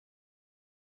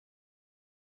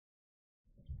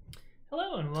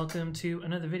Hello and welcome to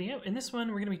another video. In this one,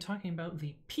 we're going to be talking about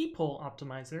the peephole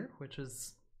optimizer, which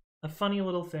is a funny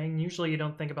little thing. Usually you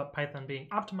don't think about Python being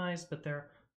optimized, but there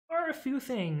are a few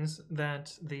things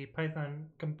that the Python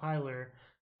compiler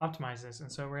optimizes. And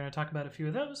so we're going to talk about a few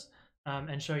of those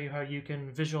and show you how you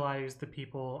can visualize the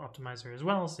peephole optimizer as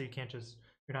well. So you're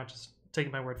not just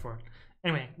taking my word for it.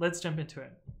 Anyway, let's jump into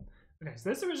it. Okay, so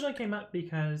this originally came up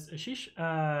because Ashish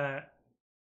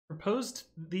proposed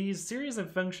these series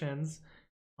of functions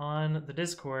on the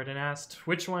Discord and asked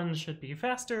which one should be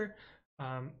faster.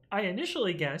 I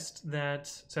initially guessed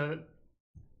that, there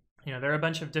are a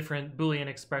bunch of different Boolean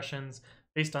expressions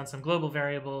based on some global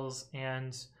variables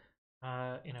and,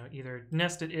 either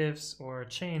nested ifs or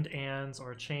chained ands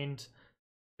or chained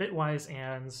bitwise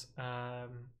ands.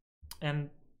 And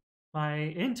my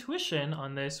intuition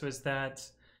on this was that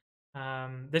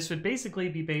this would basically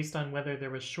be based on whether there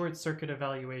was short circuit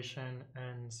evaluation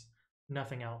and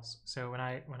nothing else. So when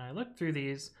I looked through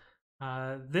these,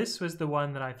 this was the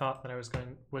one that I thought that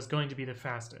was going to be the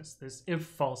fastest. This if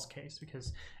false case,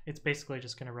 because it's basically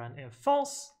just going to run if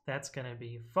false, that's going to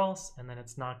be false, and then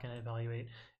it's not going to evaluate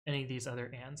any of these other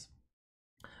ands.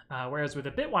 Whereas with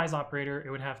a bitwise operator, it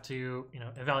would have to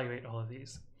evaluate all of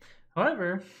these.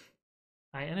 However,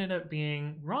 I ended up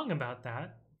being wrong about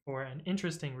that for an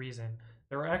interesting reason.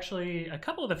 There were actually a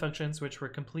couple of the functions which were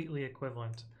completely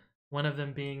equivalent. One of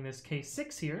them being this case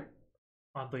 6 here,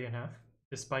 oddly enough,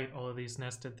 despite all of these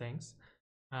nested things.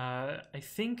 I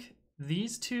think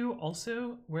these two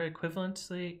also were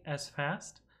equivalently as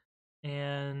fast,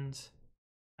 and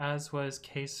as was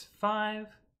case 5.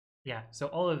 Yeah, so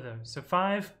all of those. So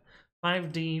 5,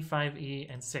 5D,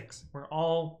 5E, and 6 were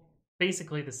all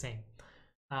basically the same.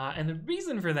 And the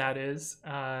reason for that is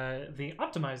the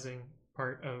optimizing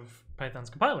part of Python's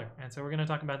compiler. And so we're going to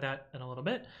talk about that in a little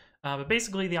bit. But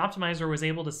basically, the optimizer was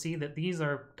able to see that these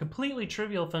are completely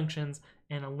trivial functions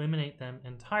and eliminate them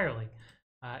entirely.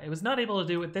 It was not able to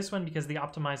do it with this one because the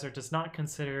optimizer does not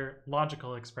consider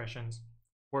logical expressions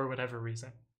for whatever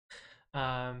reason.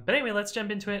 But anyway, let's jump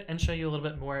into it and show you a little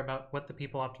bit more about what the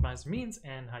peephole optimizer means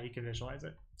and how you can visualize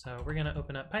it. So we're going to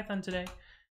open up Python today.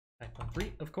 Python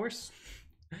 3, of course.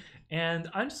 And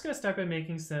I'm just going to start by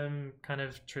making some kind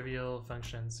of trivial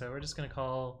functions. So we're just going to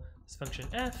call this function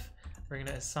f. We're going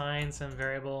to assign some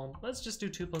variable. Let's just do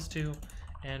 2 + 2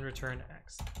 and return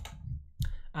x.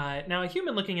 Now a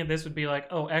human looking at this would be like,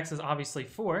 oh, x is obviously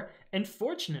 4. And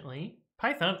fortunately,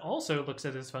 Python also looks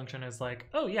at this function as like,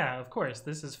 oh yeah, of course,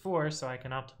 this is 4, so I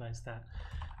can optimize that.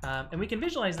 And we can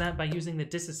visualize that by using the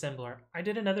disassembler. I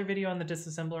did another video on the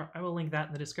disassembler. I will link that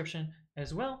in the description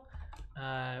as well.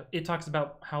 It talks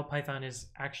about how Python is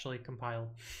actually compiled,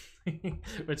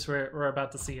 which we're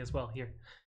about to see as well here.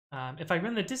 If I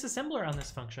run the disassembler on this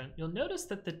function, you'll notice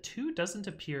that the 2 doesn't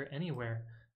appear anywhere,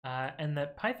 and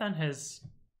that Python has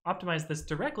optimized this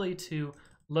directly to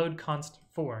load const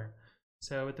 4.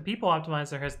 So what the peephole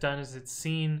optimizer has done is it's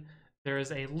seen there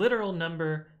is a literal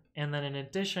number and then an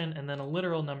addition and then a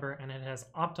literal number, and it has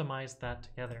optimized that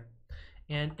together.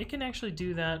 And it can actually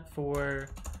do that for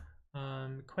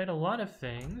quite a lot of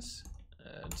things.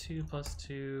 2 +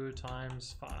 2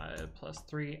 times 5 +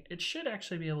 3. It should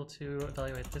actually be able to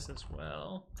evaluate this as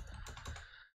well.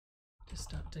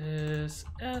 Dis.dis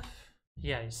f.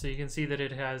 Yeah, so you can see that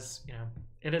it has,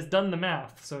 it has done the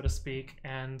math, so to speak,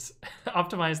 and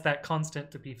optimized that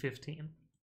constant to be 15.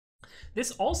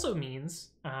 This also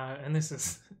means, and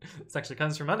this actually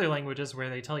comes from other languages where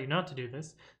they tell you not to do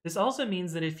this. This also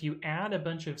means that if you add a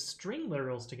bunch of string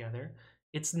literals together,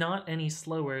 it's not any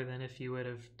slower than if you would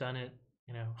have done it,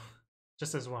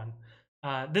 just as one.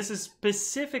 This is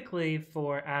specifically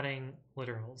for adding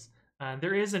literals.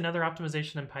 There is another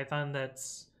optimization in Python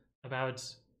that's about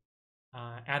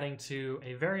adding to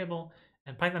a variable,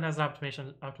 and Python has an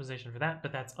optimization for that,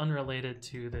 but that's unrelated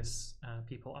to this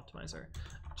peephole optimizer.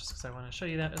 Just because I want to show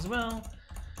you that as well.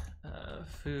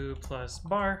 Foo plus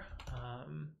bar.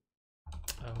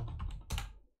 Oh.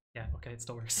 Yeah, okay, it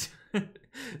still works.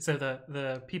 So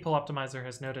the peephole optimizer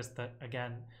has noticed that,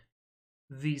 again,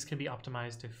 these can be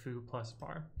optimized to foo plus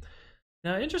bar.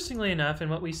 Now, interestingly enough, in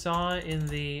what we saw in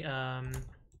the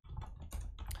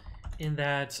in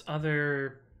that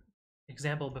other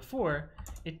example before,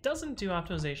 it doesn't do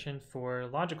optimization for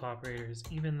logical operators,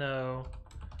 even though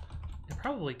it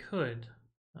probably could.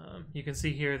 You can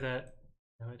see here that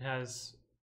it has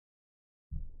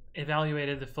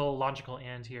evaluated the full logical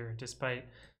and here, despite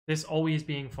this always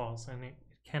being false, and it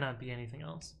cannot be anything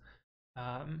else.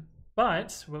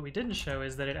 But what we didn't show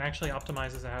is that it actually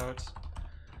optimizes out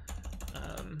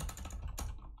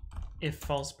if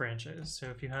false branches. So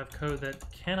if you have code that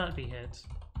cannot be hit,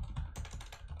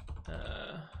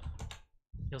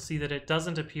 you'll see that it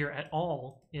doesn't appear at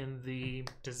all in the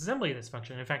disassembly of this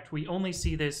function. In fact, we only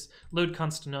see this load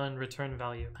const none return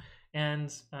value.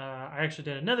 And I actually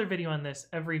did another video on this.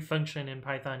 Every function in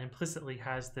Python implicitly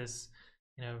has this,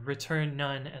 return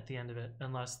none at the end of it,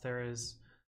 unless there is,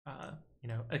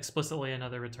 explicitly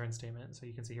another return statement. So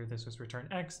you can see here this was return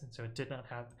X, and so it did not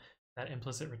have that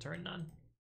implicit return none.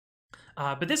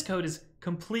 But this code is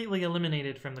completely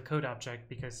eliminated from the code object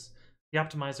because the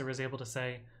optimizer was able to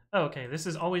say, oh, okay, this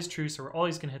is always true, so we're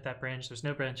always going to hit that branch. There's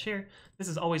no branch here. This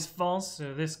is always false,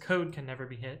 so this code can never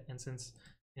be hit. And since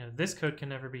this code can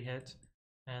never be hit,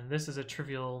 and this is a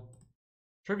trivial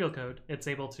code, it's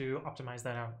able to optimize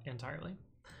that out entirely.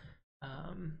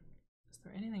 Is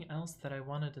there anything else that I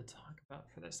wanted to talk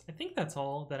about for this? I think that's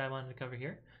all that I wanted to cover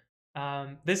here.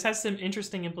 This has some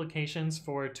interesting implications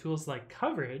for tools like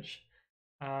coverage,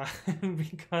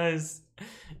 because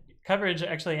coverage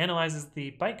actually analyzes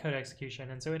the bytecode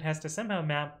execution, and so it has to somehow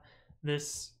map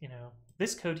this,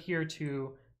 this code here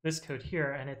to this code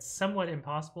here, and it's somewhat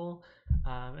impossible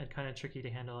and kind of tricky to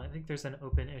handle. I think there's an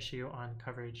open issue on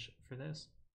coverage for this.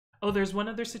 Oh, there's one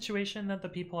other situation that the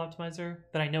peephole optimizer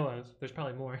that I know of, there's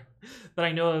probably more, that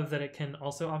I know of that it can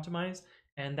also optimize,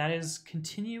 and that is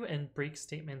continue and break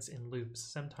statements in loops.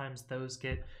 Sometimes those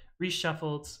get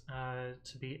reshuffled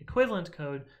to be equivalent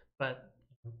code, but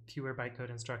fewer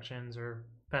bytecode instructions or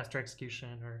faster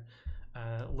execution or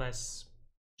less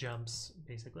jumps,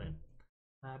 basically.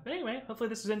 But anyway, hopefully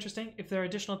this was interesting. If there are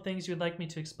additional things you'd like me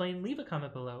to explain, leave a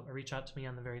comment below or reach out to me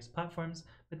on the various platforms.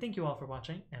 But thank you all for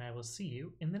watching, and I will see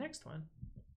you in the next one.